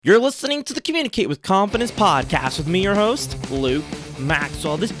You're listening to the Communicate with Confidence podcast with me, your host, Luke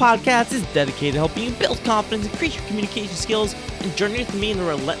Maxwell. This podcast is dedicated to helping you build confidence, increase your communication skills, and journey with me in the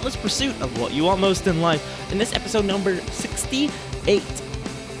relentless pursuit of what you want most in life. In this episode number 68,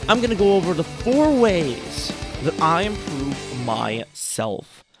 I'm going to go over the 4 ways that I improve my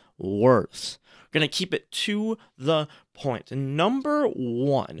self-worth. We're going to keep it to the point. And number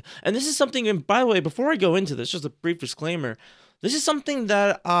 1, and this is something, and by the way, before I go into this, just a brief disclaimer, this is something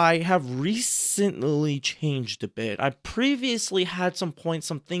that I have recently changed a bit. I previously had some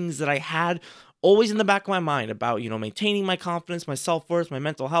things that I had always in the back of my mind about, maintaining my confidence, my self-worth, my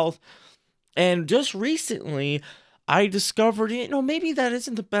mental health. And just recently, I discovered, maybe that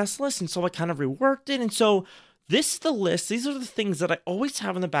isn't the best list. And so I kind of reworked it. And so this is the list. These are the things that I always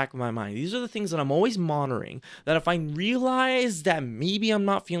have in the back of my mind. These are the things that I'm always monitoring, that if I realize that maybe I'm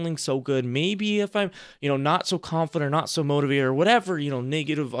not feeling so good, maybe if I'm, not so confident, not so motivated, or whatever,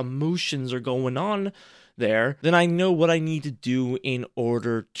 negative emotions are going on there, then I know what I need to do in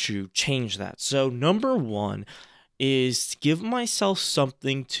order to change that. So number 1 is to give myself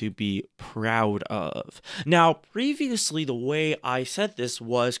something to be proud of. Now, previously, the way I said this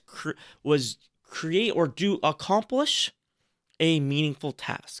was create or accomplish a meaningful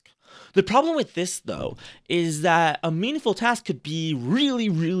task. The problem with this, though, is that a meaningful task could be really,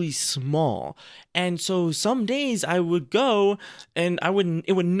 really small. And so some days I would go and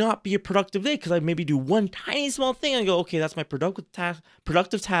it would not be a productive day because I'd maybe do one tiny small thing and go, okay, that's my productive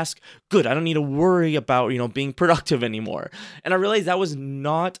task. Good. I don't need to worry about, being productive anymore. And I realized that was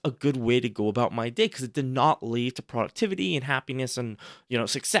not a good way to go about my day because it did not lead to productivity and happiness and,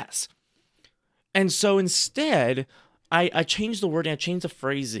 success. And so instead, I changed the wording, I changed the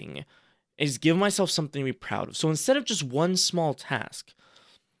phrasing, is give myself something to be proud of. So instead of just one small task,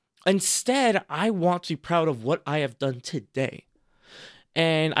 instead, I want to be proud of what I have done today.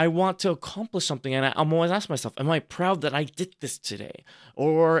 And I want to accomplish something. And I'm always asking myself, am I proud that I did this today?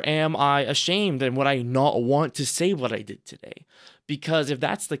 Or am I ashamed and would I not want to say what I did today? Because if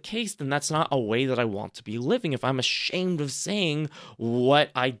that's the case, then that's not a way that I want to be living. If I'm ashamed of saying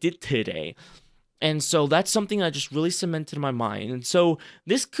what I did today. And so that's something that just really cemented in my mind. And so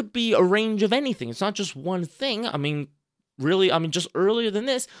this could be a range of anything. It's not just one thing. Just earlier than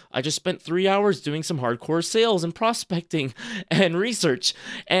this, I just spent 3 hours doing some hardcore sales and prospecting and research.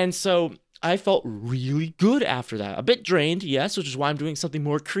 And so I felt really good after that. A bit drained, yes, which is why I'm doing something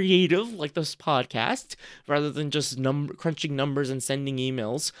more creative like this podcast rather than just crunching numbers and sending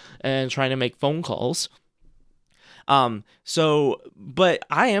emails and trying to make phone calls. But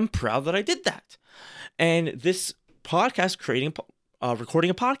I am proud that I did that. And this podcast, recording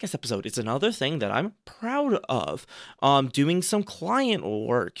a podcast episode, it's another thing that I'm proud of. Doing some client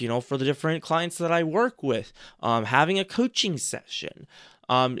work, for the different clients that I work with. Having a coaching session.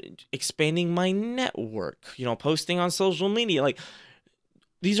 Expanding my network. Posting on social media. Like,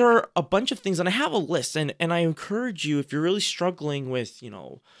 these are a bunch of things, and I have a list. And I encourage you, if you're really struggling with,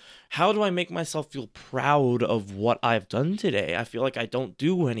 how do I make myself feel proud of what I've done today? I feel like I don't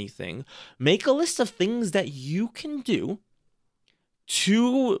do anything. Make a list of things that you can do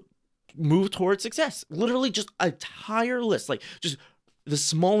to move towards success. Literally just a entire list, like just the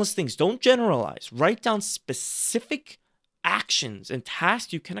smallest things. Don't generalize. Write down specific actions and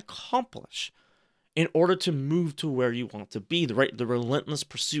tasks you can accomplish in order to move to where you want to be, the relentless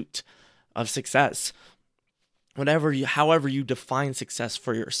pursuit of success. However you define success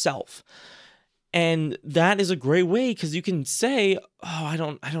for yourself. And that is a great way because you can say, oh, I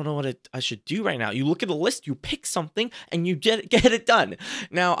don't know what I should do right now. You look at the list, you pick something, and you get it done.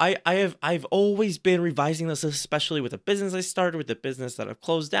 Now, I've always been revising this, especially with the business I started, with the business that I've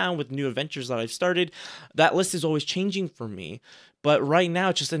closed down, with new adventures that I've started. That list is always changing for me. But right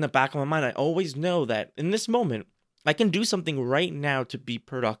now, it's just in the back of my mind. I always know that in this moment, I can do something right now to be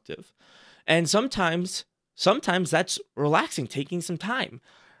productive. And sometimes that's relaxing, taking some time.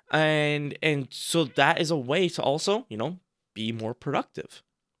 And so that is a way to also, be more productive.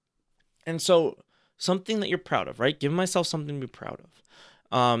 And so something that you're proud of, right? Give myself something to be proud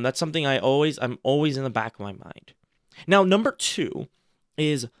of. That's something I'm always in the back of my mind. Now, number 2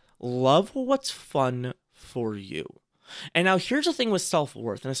 is love what's fun for you. And now here's the thing with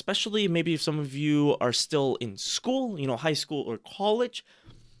self-worth, and especially maybe if some of you are still in school, high school or college,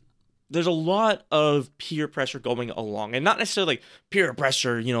 there's a lot of peer pressure going along, and not necessarily like peer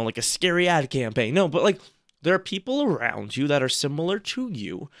pressure, like a scary ad campaign. No, but like there are people around you that are similar to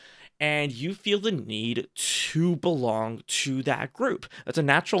you, and you feel the need to belong to that group. That's a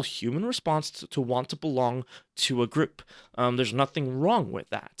natural human response to want to belong to a group. There's nothing wrong with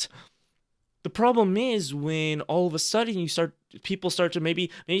that. The problem is when all of a sudden people start to maybe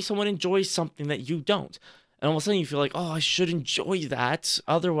someone enjoys something that you don't. And all of a sudden you feel like, oh, I should enjoy that.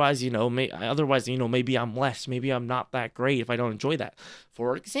 Otherwise, maybe I'm less. Maybe I'm not that great if I don't enjoy that.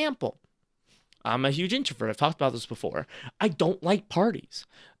 For example, I'm a huge introvert. I've talked about this before. I don't like parties.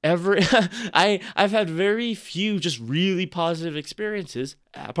 I've had very few just really positive experiences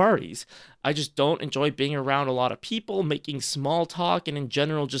at parties. I just don't enjoy being around a lot of people, making small talk, and in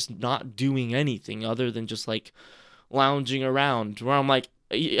general just not doing anything other than just like lounging around. Where I'm like,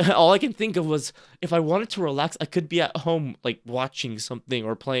 all I can think of was if I wanted to relax, I could be at home like watching something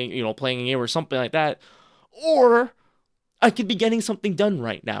or playing a game or something like that, or I could be getting something done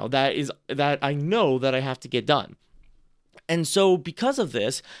right now that I know that I have to get done. And so because of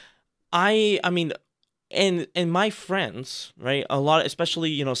this, I mean, and my friends, right? A lot,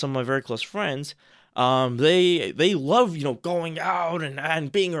 especially some of my very close friends, they love going out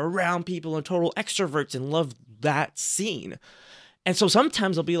and being around people and total extroverts and love that scene. And so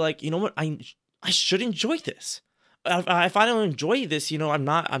sometimes I'll be like, you know what, I should enjoy this. If I don't enjoy this, I'm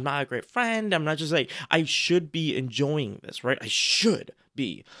not a great friend. I'm not just like, I should be enjoying this, right? I should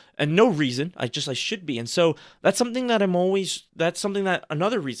be. And no reason. I should be. And so that's something that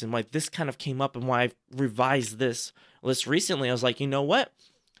another reason why this kind of came up and why I've revised this list recently. I was like, you know what?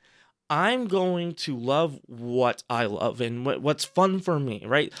 I'm going to love what I love and what's fun for me,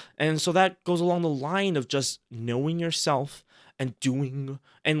 right? And so that goes along the line of just knowing yourself and doing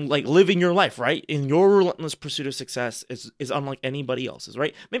and like living your life, right? In your relentless pursuit of success is unlike anybody else's,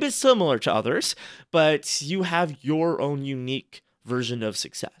 right? Maybe it's similar to others, but you have your own unique version of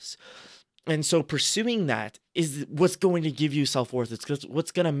success. And so pursuing that is what's going to give you self-worth. It's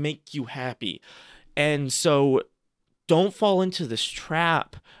what's going to make you happy. And so don't fall into this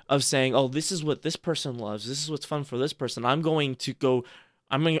trap of saying, oh, this is what this person loves. This is what's fun for this person. I'm going to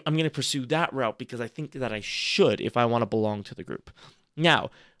pursue that route because I think that I should if I want to belong to the group.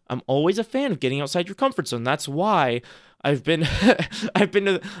 Now, I'm always a fan of getting outside your comfort zone. That's why I've been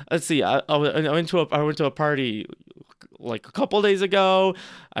to, let's see, I went to a party like a couple days ago.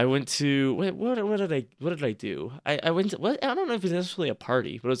 I went to what did I do? I went to, I don't know if it's necessarily a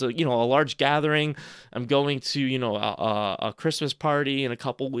party, but it was a large gathering. I'm going to a Christmas party in a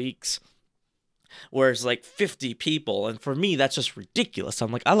couple weeks, where it's like 50 people. And for me, that's just ridiculous.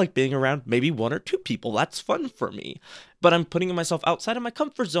 I'm like, I like being around maybe one or two people. That's fun for me. But I'm putting myself outside of my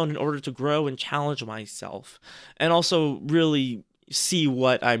comfort zone in order to grow and challenge myself. And also really see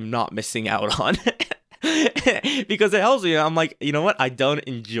what I'm not missing out on. Because it helps me. I'm like, you know what? I don't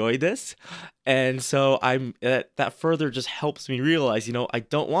enjoy this. And so that further just helps me realize, I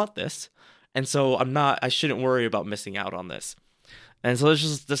don't want this. And so I shouldn't worry about missing out on this. And so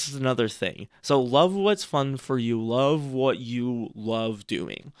this is another thing. So love what's fun for you. Love what you love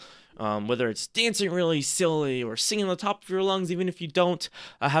doing. Whether it's dancing really silly or singing on the top of your lungs, even if you don't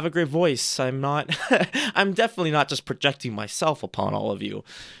have a great voice. I'm definitely not just projecting myself upon all of you.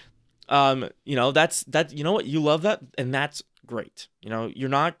 That's you know what, you love that, and that's great. You're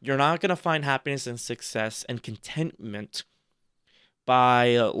not gonna find happiness and success and contentment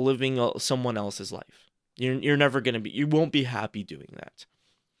by living someone else's life. You're never going to be, you won't be happy doing that.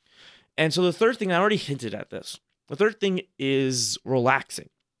 And so the third thing, I already hinted at this. The third thing is relaxing.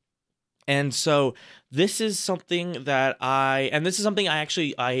 And so this is something that I've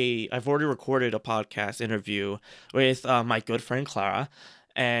already recorded a podcast interview with my good friend Clara.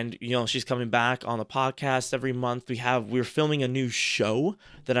 And, she's coming back on the podcast every month. We're filming a new show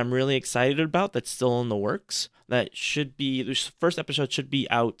that I'm really excited about that's still in the works. The first episode should be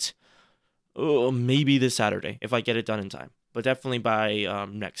out maybe this Saturday if I get it done in time, but definitely by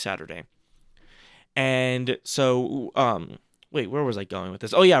next Saturday. And so, wait, where was I going with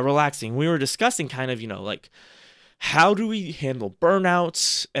this? Oh yeah, relaxing. We were discussing kind of, like how do we handle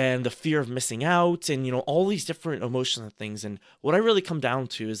burnouts and the fear of missing out and, all these different emotional things. And what I really come down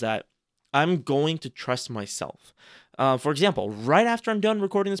to is that I'm going to trust myself. For example, right after I'm done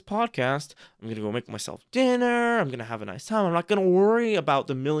recording this podcast, I'm going to go make myself dinner. I'm going to have a nice time. I'm not going to worry about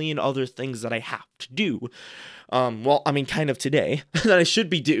the million other things that I have to do. Kind of today that should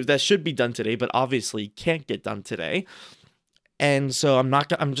be done today, but obviously can't get done today. And so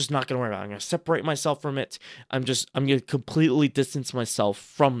I'm just not going to worry about it. I'm going to separate myself from it. I'm going to completely distance myself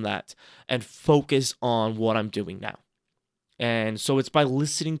from that and focus on what I'm doing now. And so it's by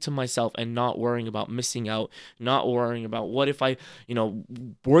listening to myself and not worrying about missing out, not worrying about what if I,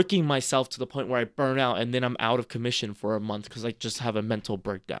 working myself to the point where I burn out and then I'm out of commission for a month because I just have a mental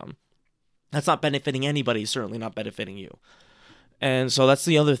breakdown. That's not benefiting anybody, certainly not benefiting you. And so that's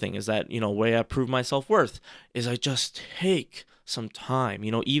the other thing, is that, way I prove my self-worth is I just take some time,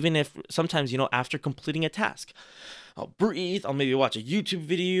 even if sometimes, after completing a task, I'll breathe, I'll maybe watch a YouTube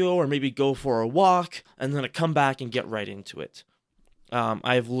video or maybe go for a walk, and then I come back and get right into it.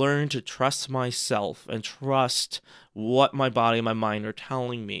 I've learned to trust myself and trust what my body and my mind are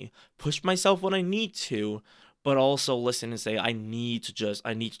telling me. Push myself when I need to, but also listen and say, I need to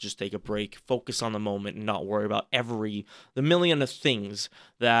just take a break, focus on the moment, and not worry about the million of things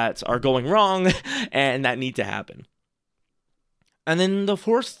that are going wrong and that need to happen. And then the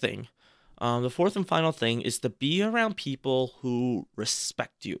fourth and final thing is to be around people who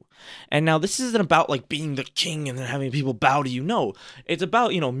respect you. And now this isn't about like being the king and then having people bow to you. No, it's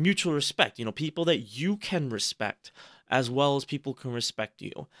about, mutual respect, people that you can respect as well as people can respect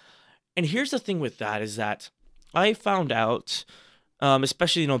you. And here's the thing with that is that I found out,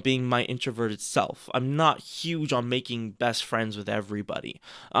 especially, being my introverted self, I'm not huge on making best friends with everybody.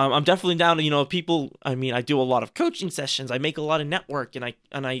 I'm definitely down to, people, I do a lot of coaching sessions, I make a lot of network, and I,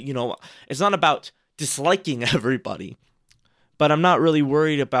 it's not about disliking everybody, but I'm not really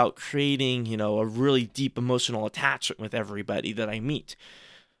worried about creating, a really deep emotional attachment with everybody that I meet.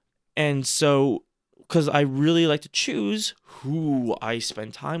 And so, because I really like to choose who I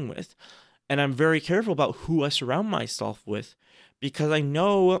spend time with, and I'm very careful about who I surround myself with, because I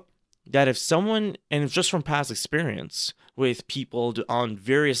know that if someone, and it's just from past experience with people on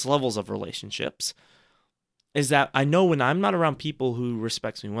various levels of relationships, is that I know when I'm not around people who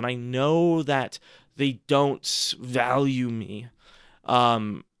respect me, when I know that they don't value me,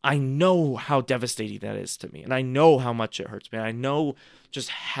 I know how devastating that is to me, and I know how much it hurts me. I know just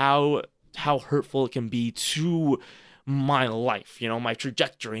how hurtful it can be to my life, my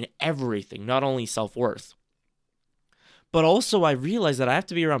trajectory and everything, not only self-worth. But also I realize that I have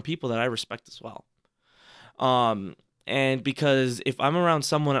to be around people that I respect as well. And because if I'm around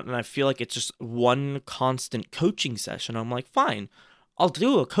someone and I feel like it's just one constant coaching session, I'm like, fine, I'll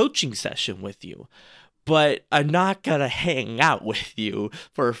do a coaching session with you, but I'm not gonna hang out with you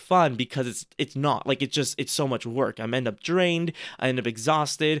for fun, because it's not like, it's so much work. I end up drained, I end up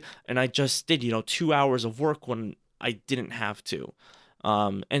exhausted, and I just did 2 hours of work when I didn't have to.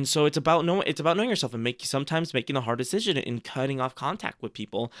 And so it's about knowing yourself and sometimes making a hard decision and cutting off contact with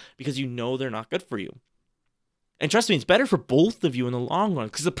people because they're not good for you. And trust me, it's better for both of you in the long run,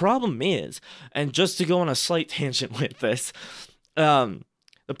 because the problem is, and just to go on a slight tangent with this, the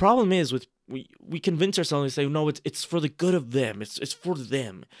problem is with we convince ourselves and say, no, it's for the good of them. It's for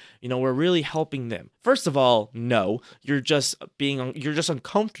them. We're really helping them. First of all, no, you're just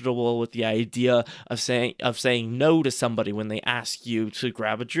uncomfortable with the idea of saying no to somebody when they ask you to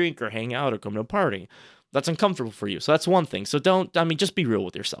grab a drink or hang out or come to a party. That's uncomfortable for you. So that's one thing. So just be real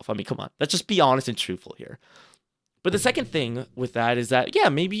with yourself. Come on. Let's just be honest and truthful here. But the second thing with that is that, yeah,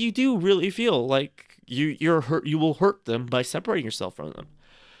 maybe you do really feel like you will hurt them by separating yourself from them.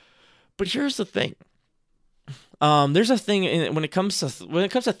 But here's the thing. There's a thing when it comes to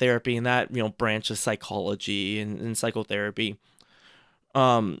therapy and that branch of psychology and psychotherapy.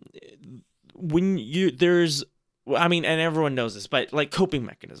 And everyone knows this, but like coping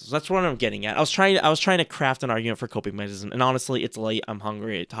mechanisms. That's what I'm getting at. I was trying to craft an argument for coping mechanism, and honestly, it's late. I'm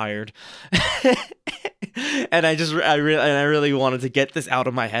hungry. I'm tired, and I really wanted to get this out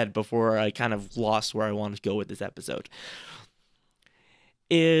of my head before I kind of lost where I wanted to go with this episode.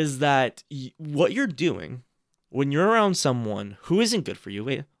 Is that what you're doing when you're around someone who isn't good for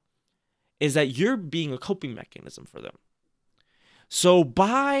you, is that you're being a coping mechanism for them. So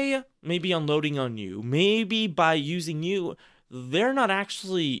by maybe unloading on you, maybe by using you, they're not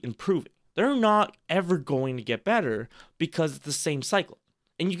actually improving. They're not ever going to get better because it's the same cycle.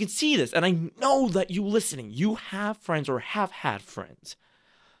 And you can see this, and I know that you listening, you have friends or have had friends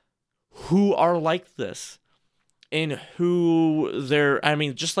who are like this. And who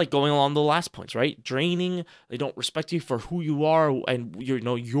just like going along the last points, right? Draining, they don't respect you for who you are and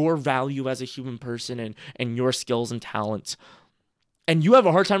your value as a human person and your skills and talents. And you have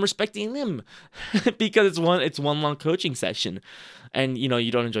a hard time respecting them because it's one long coaching session. And you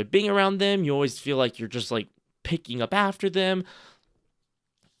don't enjoy being around them. You always feel like you're just like picking up after them.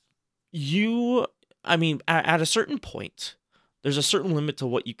 At a certain point, there's a certain limit to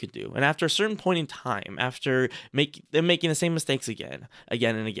what you can do. And after a certain point in time, after them making the same mistakes again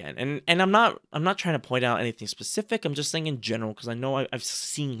and again. And I'm not trying to point out anything specific. I'm just saying in general, because I know I've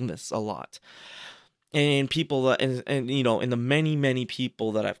seen this a lot. And people and in the many, many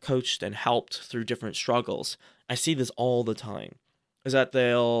people that I've coached and helped through different struggles, I see this all the time. It's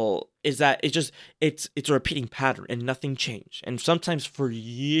a repeating pattern and nothing changed. And sometimes for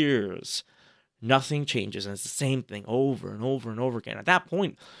years, nothing changes, and it's the same thing over and over and over again. At that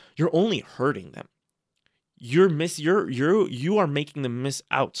point, you're only hurting them. You are making them miss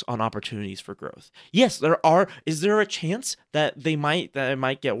out on opportunities for growth. Yes, is there a chance that it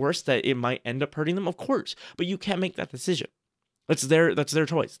might get worse, that it might end up hurting them? Of course, but you can't make that decision. That's their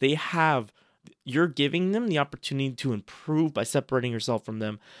choice. You're giving them the opportunity to improve by separating yourself from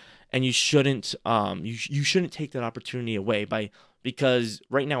them, and you shouldn't you shouldn't take that opportunity away because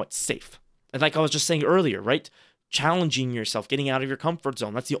right now it's safe. And like I was just saying earlier, right? Challenging yourself, getting out of your comfort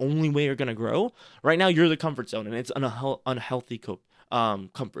zone. That's the only way you're going to grow. Right now, you're the comfort zone, and it's an unhealthy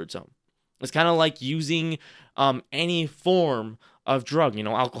comfort zone. It's kind of like using any form of drug,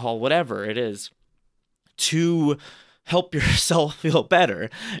 alcohol, whatever it is, to help yourself feel better.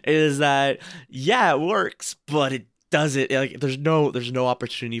 Is that, yeah, it works, but it doesn't, like, there's no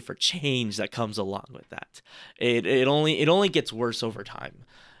opportunity for change that comes along with that. It only gets worse over time.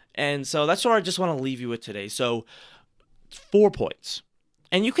 And so that's what I just want to leave you with today. So 4 points.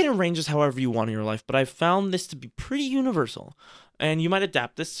 And you can arrange this however you want in your life, but I've found this to be pretty universal. And you might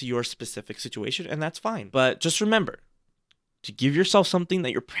adapt this to your specific situation, and that's fine. But just remember to give yourself something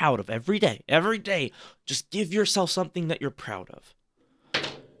that you're proud of every day. Every day, just give yourself something that you're proud of.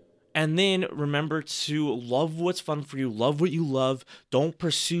 And then remember to love what's fun for you. Love what you love. Don't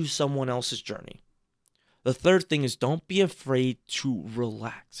pursue someone else's journey. The third thing is, don't be afraid to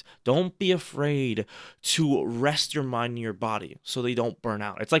relax. Don't be afraid to rest your mind and your body so they don't burn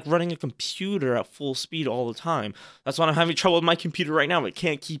out. It's like running a computer at full speed all the time. That's why I'm having trouble with my computer right now. It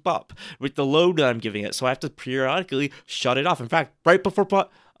can't keep up with the load that I'm giving it. So I have to periodically shut it off. In fact, right before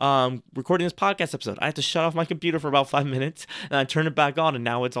recording this podcast episode, I had to shut off my computer for about 5 minutes, and I turned it back on, and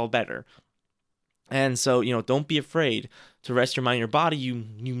now it's all better. And so, don't be afraid to rest your mind and your body. You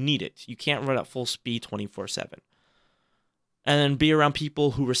need it. You can't run at full speed 24/7. And then be around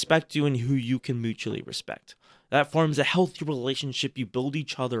people who respect you and who you can mutually respect. That forms a healthy relationship. You build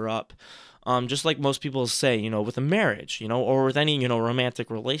each other up. Just like most people say, with a marriage, or with any, romantic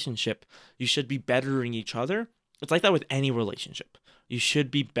relationship, you should be bettering each other. It's like that with any relationship. You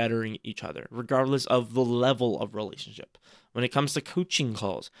should be bettering each other, regardless of the level of relationship. When it comes to coaching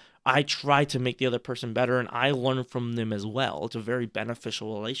calls, I try to make the other person better, and I learn from them as well. It's a very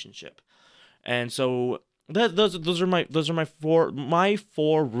beneficial relationship. And so those are my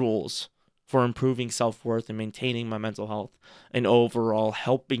four rules for improving self-worth and maintaining my mental health, and overall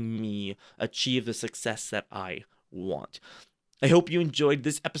helping me achieve the success that I want. I hope you enjoyed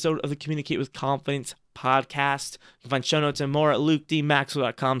this episode of the Communicate with Confidence podcast. You can find show notes and more at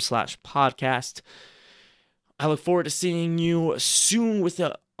lukedmaxwell.com/podcast. I look forward to seeing you soon with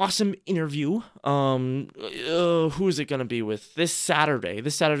an awesome interview. Who is it going to be with? This Saturday,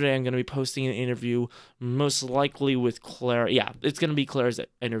 I'm going to be posting an interview, most likely with Claire. Yeah, it's going to be Claire's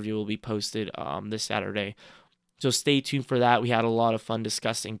interview will be posted this Saturday. So stay tuned for that. We had a lot of fun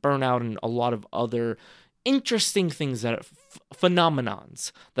discussing burnout and a lot of other interesting things that are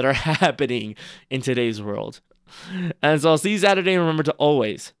phenomenons that are happening in today's world. And so I'll see you Saturday. And remember to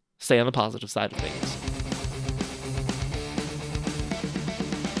always stay on the positive side of things.